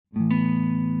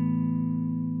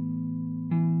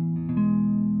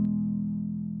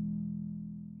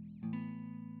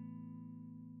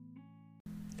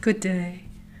Good day.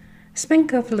 It's been a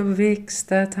couple of weeks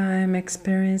that I'm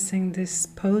experiencing this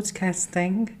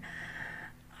podcasting.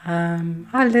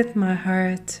 I let my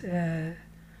heart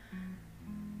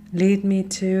lead me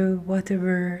to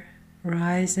whatever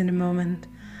rise in a moment.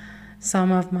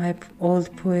 Some of my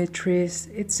old poetries,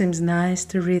 it seems nice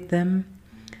to read them.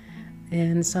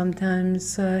 And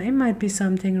sometimes it might be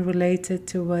something related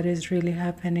to what is really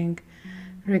happening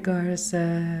regards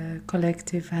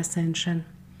collective ascension.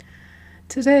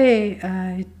 Today,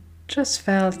 I just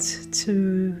felt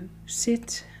to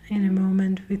sit in a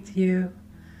moment with you,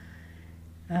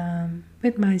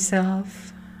 with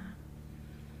myself.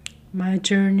 My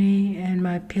journey and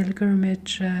my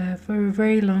pilgrimage for a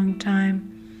very long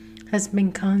time has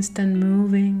been constant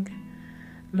moving,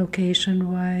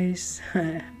 location-wise,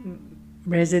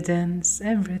 residence,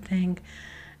 everything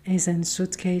is in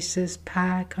suitcases,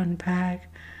 pack, unpack.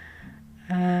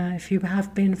 If you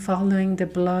have been following the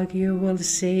blog, you will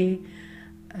see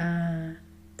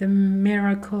the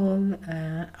miracle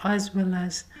as well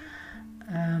as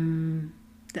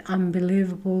the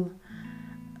unbelievable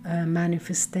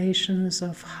manifestations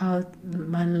of how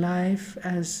my life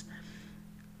as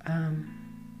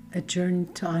a journey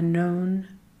to unknown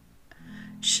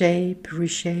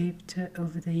reshaped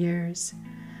over the years.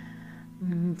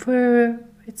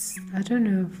 I don't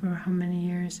know for how many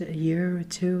years, a year or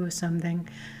two or something,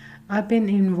 I've been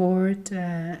inward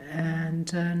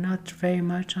and not very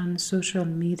much on social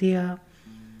media,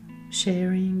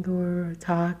 sharing or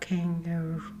talking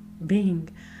or being.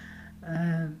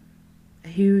 A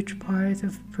huge part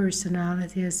of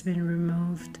personality has been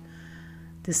removed.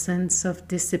 The sense of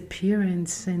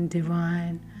disappearance in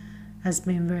divine has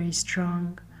been very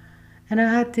strong. And I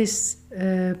had this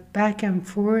back and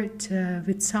forth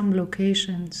with some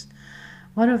locations.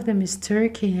 One of them is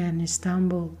Turkey and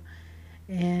Istanbul.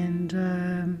 And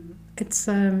it's,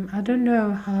 I don't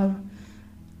know how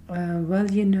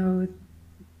well you know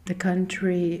the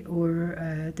country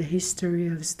or the history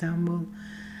of Istanbul.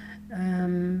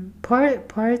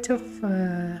 Part of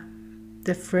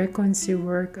the frequency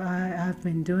work I have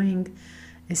been doing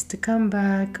is to come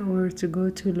back or to go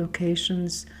to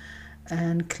locations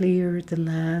and clear the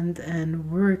land and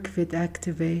work with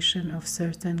activation of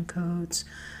certain codes.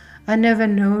 I never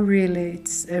know really,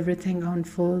 it's everything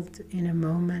unfolds in a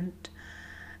moment.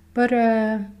 But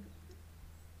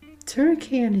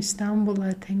Turkey and Istanbul,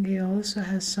 I think it also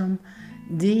has some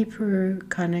deeper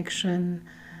connection,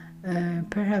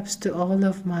 perhaps to all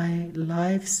of my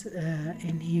lives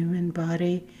in human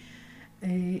body.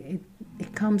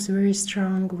 It comes very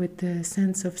strong with the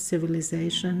sense of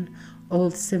civilization,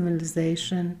 old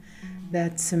civilization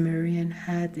that Sumerian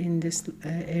had in this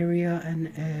area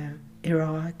and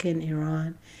Iraq and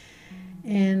Iran.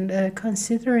 And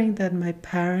considering that my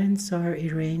parents are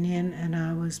Iranian and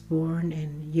I was born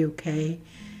in UK,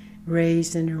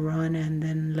 raised in Iran and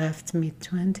then left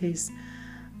mid-20s,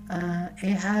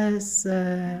 it has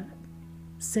a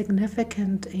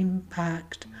significant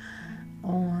impact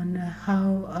on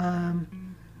how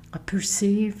I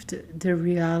perceived the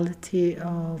reality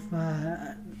of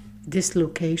this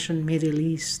location, Middle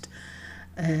East.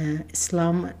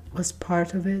 Islam was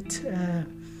part of it.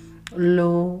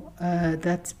 Law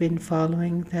that's been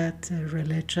following that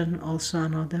religion, also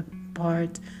another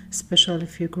part, especially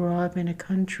if you grow up in a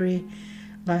country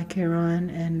like Iran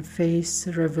and face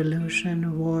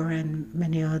revolution, war, and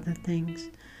many other things.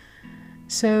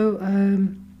 So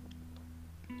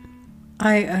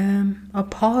I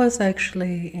pause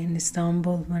actually in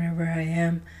Istanbul whenever I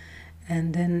am,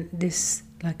 and then this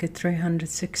like a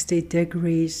 360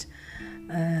 degrees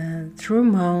through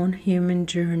my own human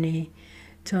journey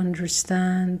to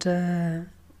understand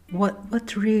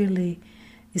what really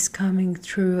is coming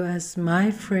through as my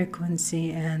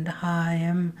frequency and how I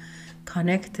am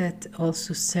connected,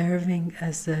 also serving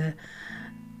as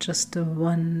just a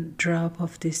one drop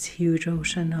of this huge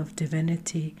ocean of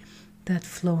divinity that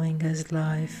flowing as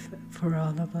life for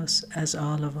all of us, as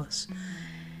all of us.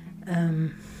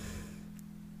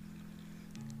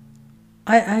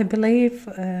 I believe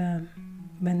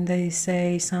when they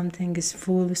say something is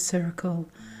full circle,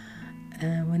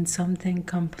 when something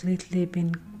completely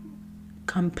been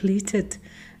completed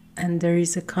and there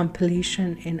is a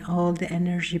completion in all the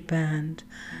energy band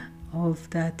of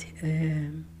that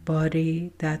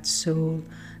body, that soul,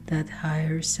 that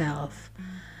higher self,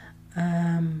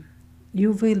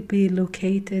 you will be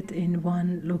located in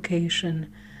one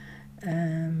location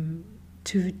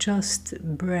to just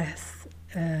breath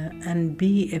and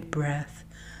be a breath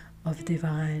of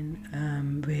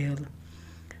divine will.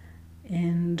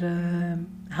 And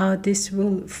how this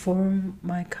will form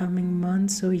my coming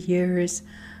months or years,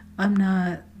 I'm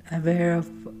not aware of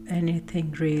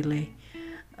anything really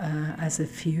as a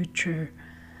future.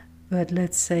 But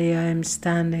let's say I'm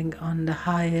standing on the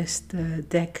highest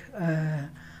deck,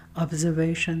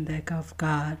 observation deck of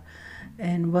God,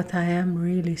 and what I am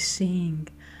really seeing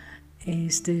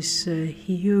is this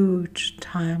huge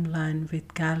timeline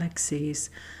with galaxies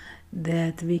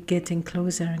that we're getting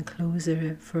closer and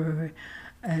closer for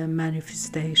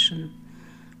manifestation.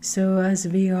 So as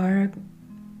we are,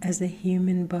 as a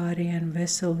human body and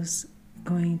vessels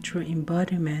going through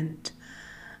embodiment,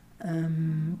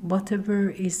 whatever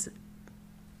is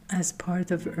as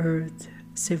part of Earth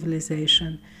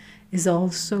civilization is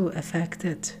also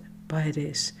affected by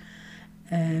this.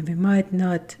 We might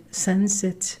not sense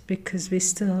it because we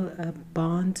still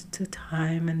bound to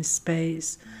time and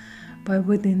space, but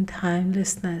within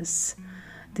timelessness,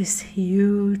 this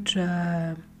huge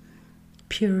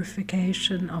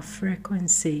purification of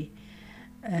frequency,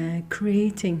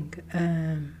 creating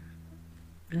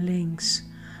links,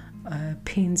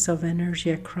 pins of energy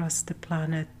across the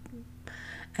planet.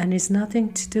 And it's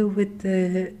nothing to do with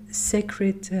the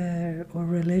sacred or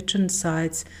religion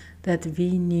sides that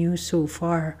we knew so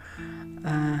far,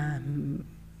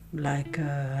 like,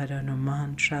 I don't know,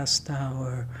 Mount Shasta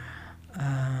or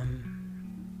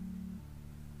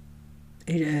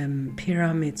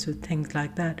pyramids or things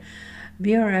like that.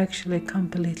 We are actually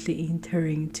completely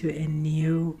entering to a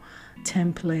new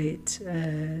template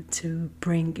to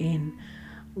bring in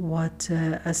what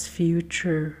as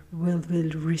future will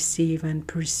receive and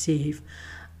perceive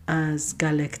as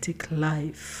galactic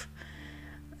life.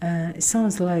 It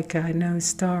sounds like I know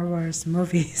Star Wars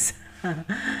movies.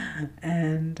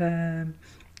 And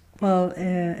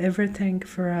everything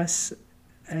for us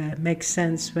makes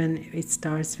sense when it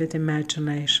starts with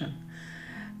imagination.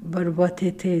 But what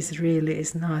it is really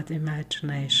is not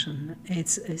imagination.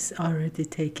 It's already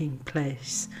taking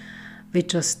place. We're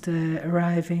just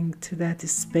arriving to that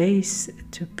space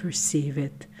to perceive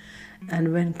it.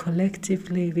 And when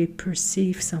collectively we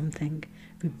perceive something,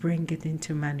 we bring it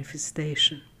into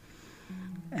manifestation.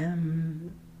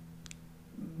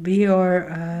 We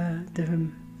are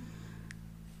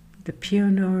the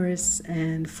pioneers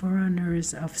and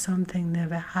forerunners of something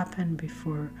never happened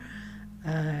before,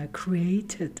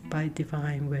 created by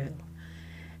divine will.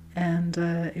 And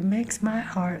it makes my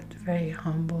heart very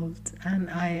humbled, and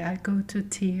I go to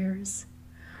tears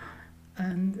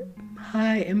and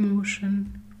high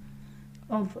emotion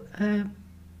of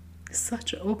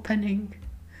such opening,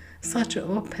 such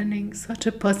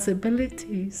a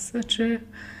possibility, such a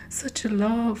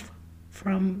love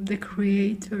from the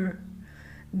Creator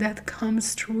that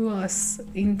comes through us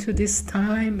into this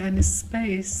time and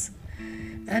space.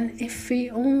 And if we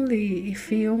only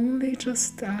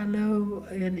just allow,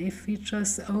 and if we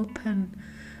just open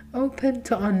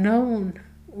to unknown,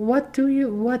 what do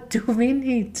we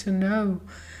need to know?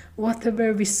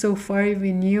 Whatever we so far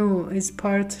we knew is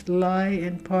part lie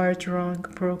and part wrong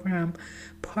program,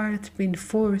 part been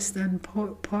forced and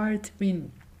part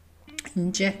been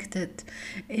injected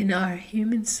in our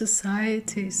human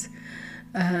societies.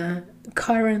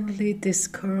 Currently, this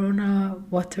corona,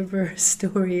 whatever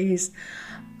story is,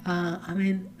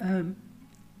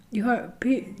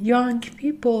 young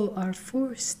people are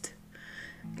forced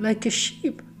like a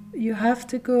sheep. You have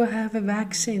to go have a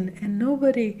vaccine, and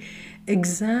nobody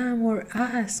examine or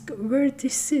ask where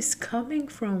this is coming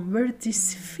from, where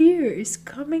this fear is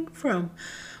coming from.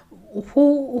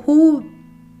 Who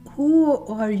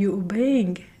are you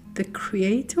obeying? The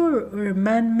Creator or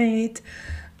man-made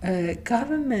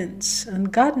governments? And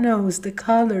God knows the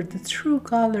true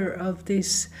color of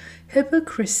this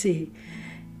hypocrisy.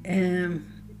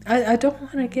 I don't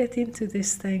want to get into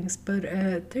these things, but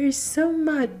there is so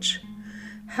much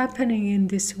happening in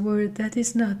this world that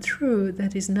is not true,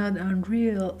 that is not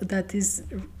unreal, that is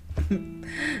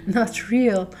not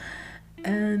real.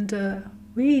 And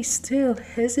we still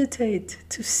hesitate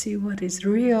to see what is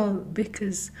real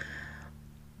because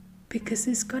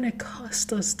it's going to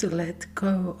cost us to let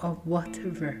go of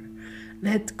whatever.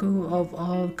 Let go of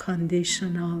all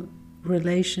conditional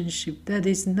relationship. That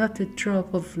is not a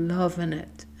drop of love in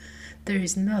it. There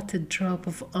is not a drop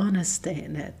of honesty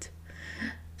in it.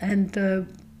 And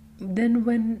then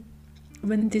when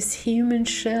this human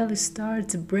shell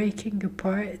starts breaking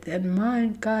apart,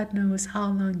 and God knows how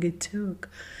long it took.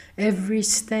 Every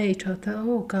stage I thought,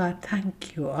 oh God,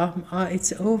 thank you,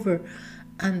 it's over.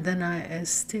 And then I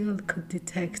still could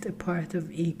detect a part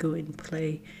of ego in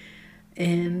play.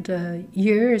 And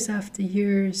years after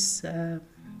years,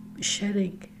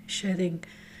 shedding,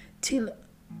 till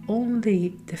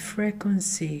only the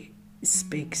frequency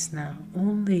speaks now.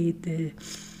 Only the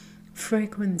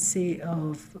frequency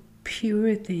of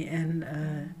purity and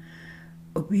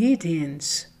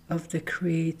obedience of the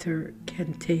Creator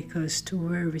can take us to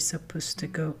where we're supposed to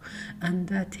go, and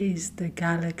that is the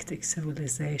galactic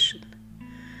civilization.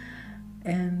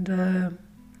 And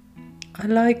I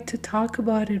like to talk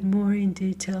about it more in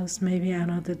details, maybe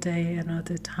another day,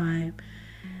 another time.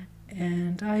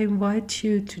 And I invite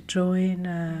you to join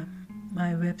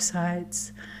my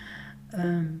websites.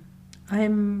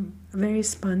 I'm very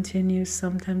spontaneous.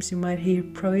 Sometimes you might hear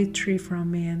poetry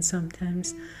from me, and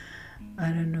sometimes, I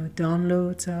don't know,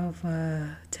 downloads of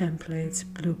templates,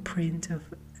 blueprint of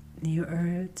New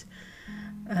Earth.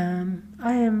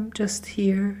 I am just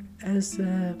here as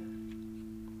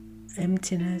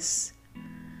emptiness,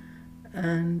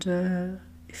 and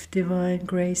if divine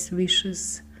grace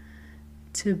wishes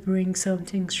to bring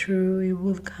something through, it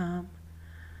will come.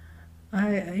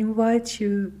 I invite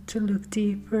you to look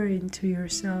deeper into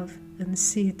yourself and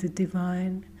see the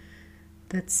divine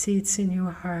that sits in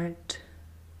your heart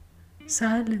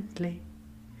silently.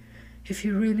 If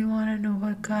you really want to know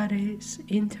what God is,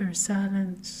 enter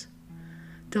silence.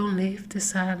 Don't leave the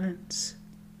silence.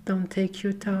 Don't take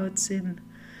your thoughts in.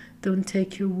 Don't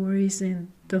take your worries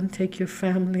in. Don't take your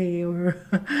family or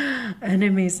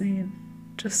enemies in.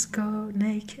 Just go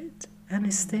naked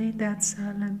and stay in that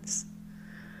silence.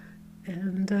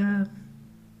 And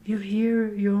you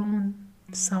hear your own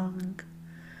song.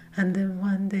 And then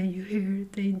one day you hear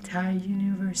the entire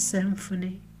universe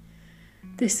symphony.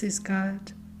 This is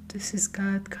God. This is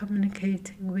God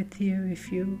communicating with you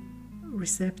if you're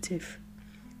receptive.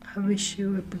 I wish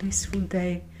you a blissful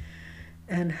day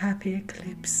and happy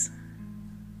eclipse.